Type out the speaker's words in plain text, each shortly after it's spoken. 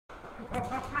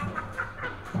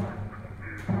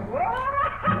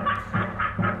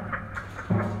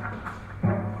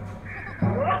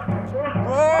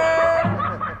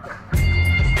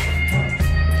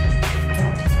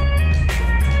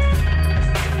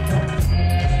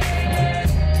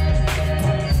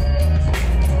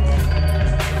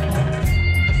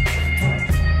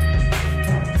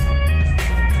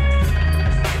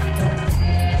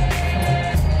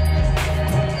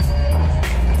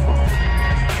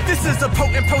This is a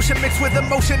potent potion mixed with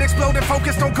emotion, exploding,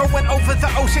 focused on going over the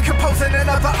ocean, composing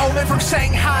another omen from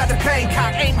Shanghai to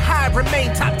Bangkok. Aim high,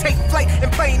 remain top, take flight in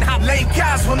plain hot. Lame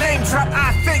guys will name drop.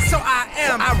 I think so I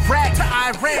am. I rap to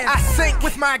Iran. I sink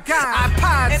with my God. I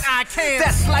pause and I can.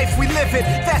 That's life we live it.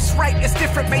 That's right, it's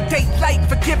different. May daylight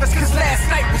forgive us, cause last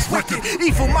night was wicked.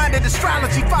 Evil-minded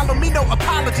astrology, follow me, no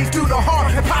apologies. Do no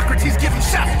harm, Hippocrates, give him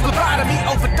shots, lobotomy.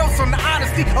 Overdose on the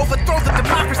honesty, overthrow the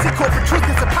democracy. Corporate truth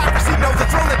is hypocrisy, know the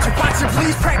throne that you're watching.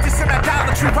 Please practice in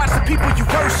idolatry, watch the people you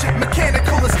worship.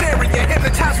 Mechanical hysteria,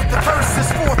 hypnotized with the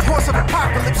verses. Fourth horse of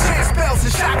apocalypse, chant spells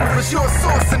and chakras. Your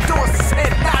source endorses,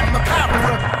 head not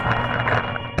macabre.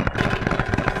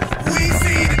 We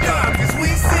see the darkness, we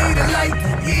see the light.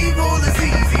 Evil is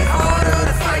easy, harder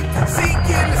to fight.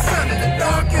 Seeking the sun in the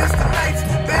darkest of nights.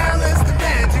 Balance the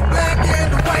magic, black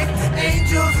and the white.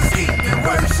 Angels are scheming,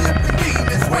 worshiping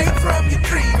demons. Wake from your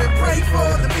dream and pray for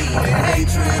the meaning.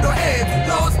 Hatred or head,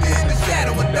 lost in the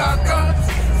shadow of dark arts.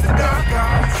 The dark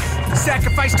arts.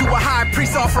 Sacrifice to a high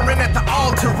priest, offering at the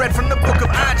altar. Read from the book of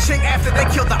I Ching after they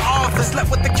killed the author. Slept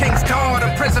with the king's daughter.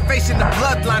 Preservation of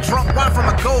bloodline. Drunk wine from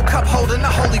a gold cup holding the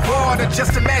holy water.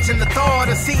 Just imagine the thought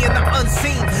of seeing the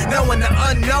unseen, knowing the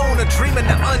unknown, or dreaming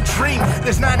the undreamed.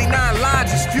 There's 99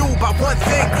 lodges fueled by one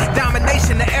thing.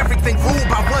 Domination of everything ruled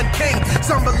by one king.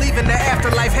 Some believe in the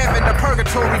afterlife, heaven or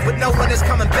purgatory, but no one is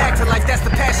coming back to life. That's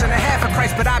the passion I have for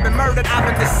Christ. But I've been murdered, I've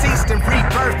been deceased and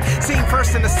rebirthed. Seen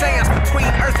first in the seance between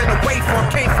earth and a waveform.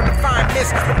 Came from the fine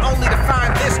mist, but only to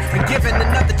find this. Been given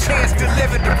another chance,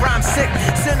 delivered the rhyme sick.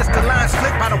 Sinister lines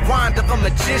flicked by the wand of a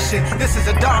magician. This is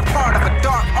a dark part of a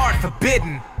dark art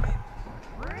forbidden.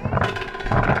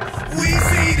 We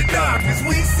see the darkness,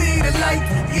 we see the light.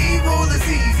 Evil is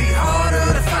easy,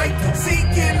 harder to fight.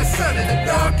 Seeking the sun in the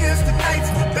darkest of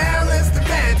nights. Balance the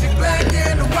magic, black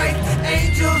and the white.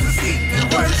 Angels are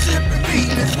scheming, worshiping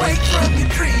demons. Wake from your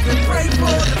dream and pray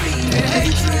for the meaning.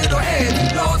 Hatred or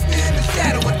head, lost in the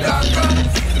shadow of dark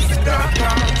arts. The dark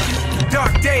arts.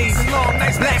 Dark days and long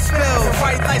nights, black spells,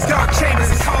 white lights, dark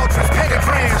chambers and cauldrons,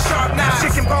 pentagrams, sharp knives,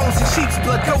 chicken bones and sheep's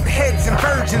blood, goat heads and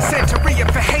virgins, Santeria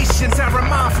for Haitians,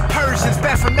 Aramon for Persians,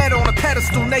 Baphomet on a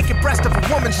pedestal, naked breast of a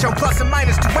woman shown, plus and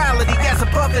minus duality, as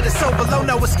above it is so below,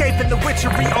 no escaping the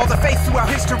witchery, all the faiths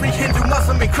throughout history, Hindu,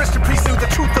 Muslim and Christian priests knew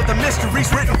the truth of the mysteries,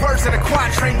 written words in a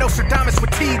quatrain, Nostradamus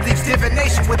with tea leaves,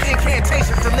 divination with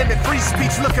incantations to limit free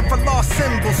speech, looking for lost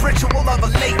symbols, ritual of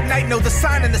a late night, know the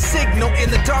sign and the signal,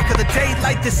 in the dark of the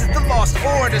daylight, this is the lost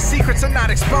order, secrets are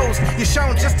not exposed, you're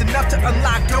shown just enough to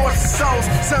unlock doors to souls,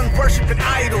 sun worshiping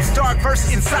idols, dark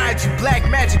verses inside you, black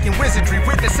magic and wizardry,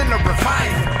 witnessing a revival.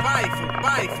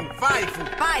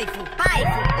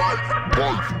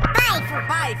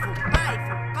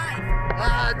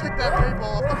 Get that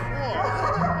paintball off the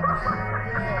floor.